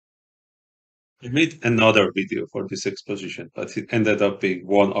I made another video for this exposition, but it ended up being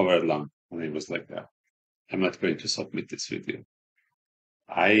 1 hour long. And it was like, I'm not going to submit this video.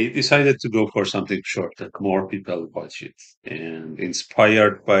 I decided to go for something short that more people watch it. And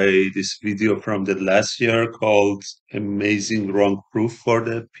inspired by this video from the last year called Amazing Wrong Proof for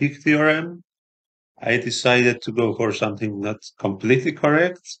the Peak Theorem, I decided to go for something not completely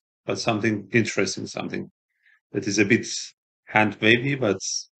correct, but something interesting, something that is a bit hand wavy, but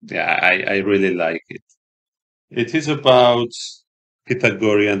yeah, I really like it. It is about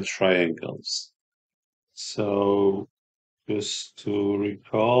Pythagorean triangles. So, just to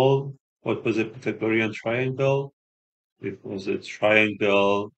recall, what was a Pythagorean triangle? It was a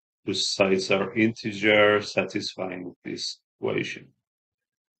triangle whose sides are integer, satisfying this equation.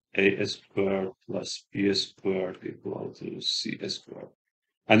 A squared plus b squared equal to c squared.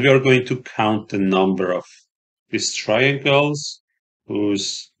 And we are going to count the number of these triangles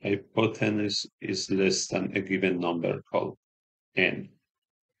whose hypotenuse is less than a given number called n.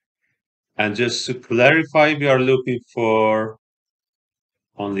 And just to clarify, we are looking for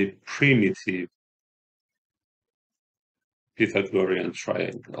only primitive Pythagorean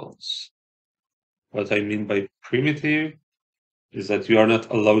triangles. What I mean by primitive is that you are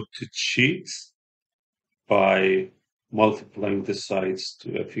not allowed to cheat by multiplying the sides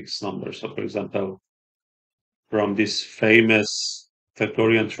to a fixed number. So, for example, from this famous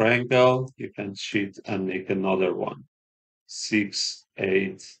Pythagorean triangle, you can cheat and make another one 6,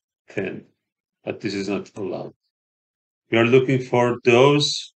 8, 10. But this is not allowed. We are looking for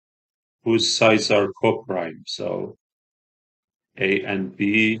those whose sides are coprime. So A and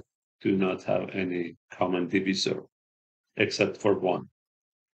B do not have any common divisor except for one.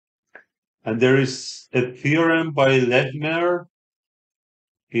 And there is a theorem by Lehmer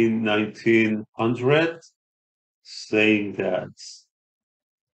in 1900 saying that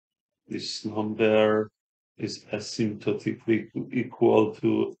this number is asymptotically equal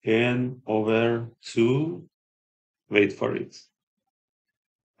to n over 2, wait for it,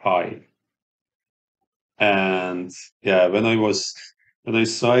 pi. And yeah, when I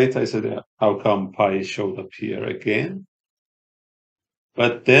saw it, I said, "Yeah, how come pi showed up here again?"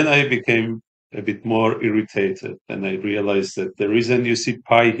 But then I became a bit more irritated and I realized that the reason you see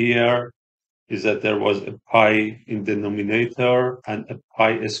pi here is that there was a pi in denominator and a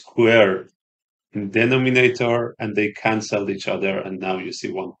pi squared in denominator and they canceled each other and now you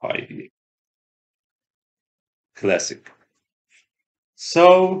see one pi here. Classic.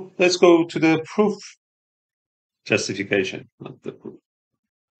 So let's go to the proof justification, not the proof.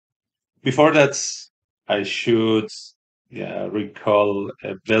 Before that, I should recall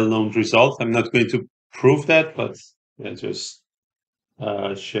a well-known result. I'm not going to prove that, but just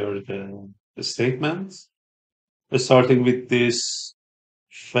share the statement. Starting with this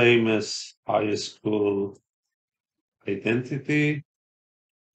famous high school identity.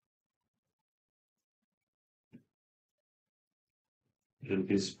 And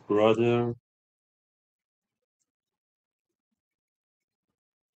his brother.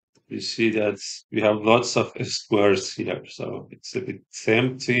 You see that we have lots of squares here, so it's a bit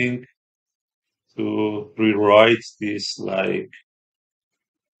tempting to rewrite this like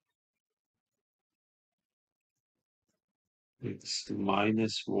it's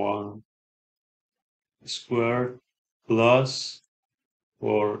 -1 squared plus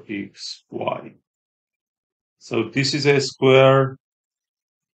 4xy. So this is a square,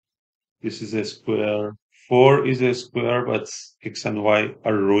 this is a square, 4 is a square, but x and y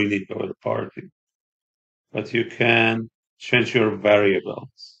are ruining our party. But you can change your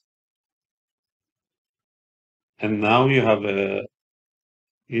variables. And now you have a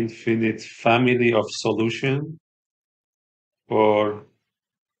infinite family of solution for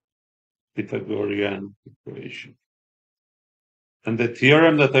Pythagorean equation. And the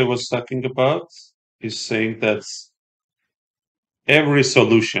theorem that I was talking about is saying that every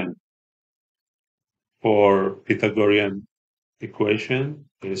solution for Pythagorean equation,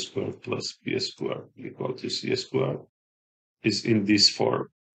 a squared plus b squared equal to c squared, is in this form.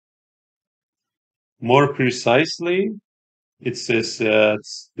 More precisely, it says that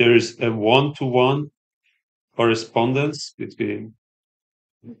there is a one-to-one correspondence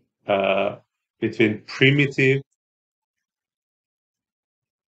uh, between primitive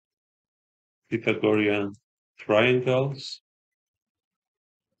Pythagorean triangles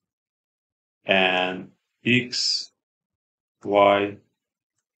and x, y,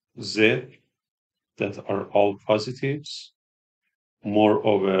 z that are all positives.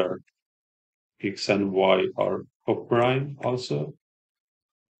 Moreover, x and y are coprime also.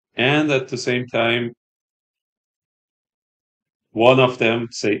 And at the same time, one of them,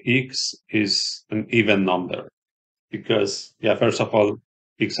 say x, is an even number because, yeah, first of all,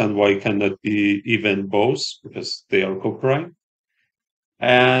 x and y cannot be even both because they are co-prime.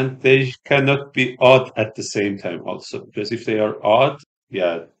 And they cannot be odd at the same time also, because if they are odd,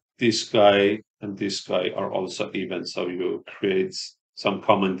 yeah, this guy and this guy are also even. So you create some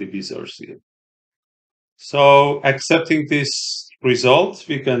common divisors here. So accepting this result,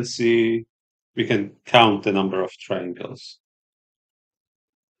 we can see, we can count the number of triangles.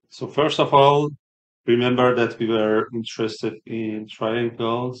 So first of all, remember that we were interested in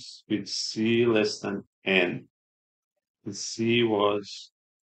triangles with C less than n. And C was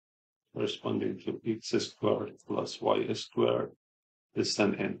corresponding to x squared plus y squared less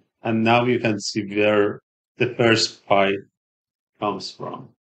than n. And now you can see where the first pi comes from.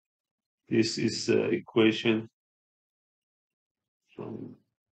 This is the equation from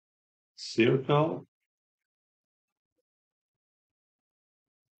circle.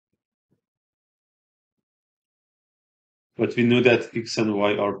 But we know that x and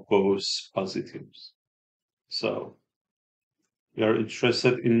y are both positives. So we are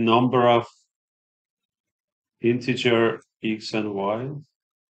interested in number of integer x and y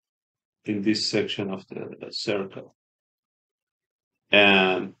in this section of the circle.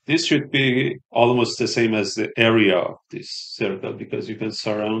 And this should be almost the same as the area of this circle because you can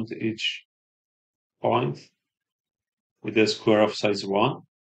surround each point with a square of size 1.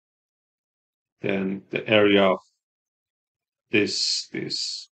 Then the area of this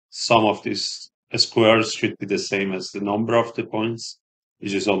sum of these squares should be the same as the number of the points,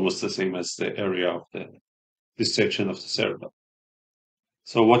 which is almost the same as the area of this section of the circle.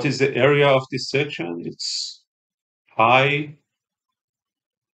 So what is the area of this section? It's pi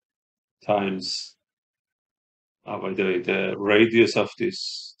times, by the way, the radius of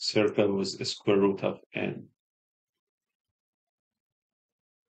this circle was the square root of n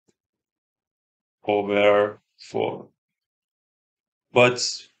over 4. But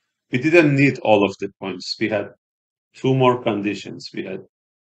we didn't need all of the points. We had two more conditions. We had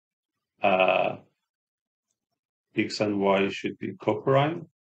uh, x and y should be coprime,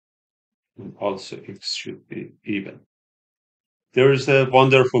 and also x should be even. There is a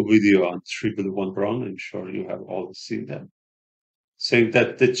wonderful video on triple one Brown. I'm sure you have all seen that, saying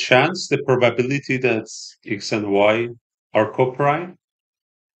that the chance, the probability that x and y are coprime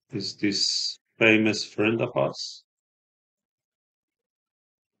is this famous friend of us.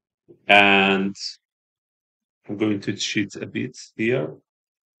 And I'm going to cheat a bit here.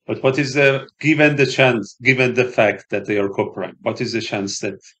 But what is the, given the chance, given the fact that they are coprime, what is the chance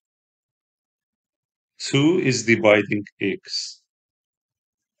that 2 is dividing x?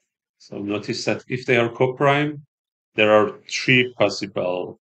 So notice that if they are coprime, there are three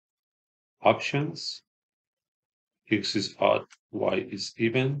possible options. X is odd, y is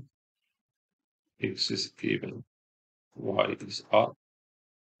even, x is even, y is odd,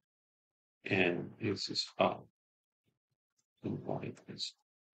 and x is odd, and y is.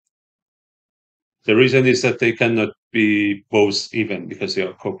 The reason is that they cannot be both even because they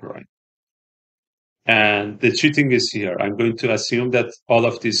are coprime. And the cheating is here. I'm going to assume that all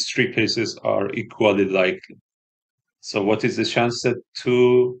of these three cases are equally likely. So what is the chance that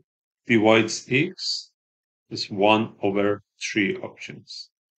 2 divides x? Is 1 over 3 options.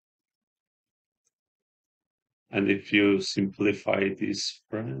 And if you simplify this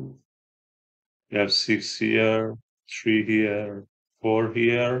friend, you have 6 here, 3 here, 4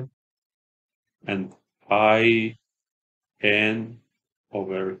 here, and pi n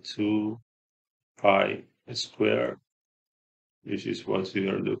over 2 pi squared, which is what we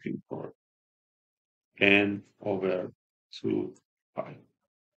are looking for. N over 2 pi.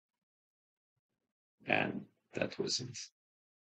 And that was it.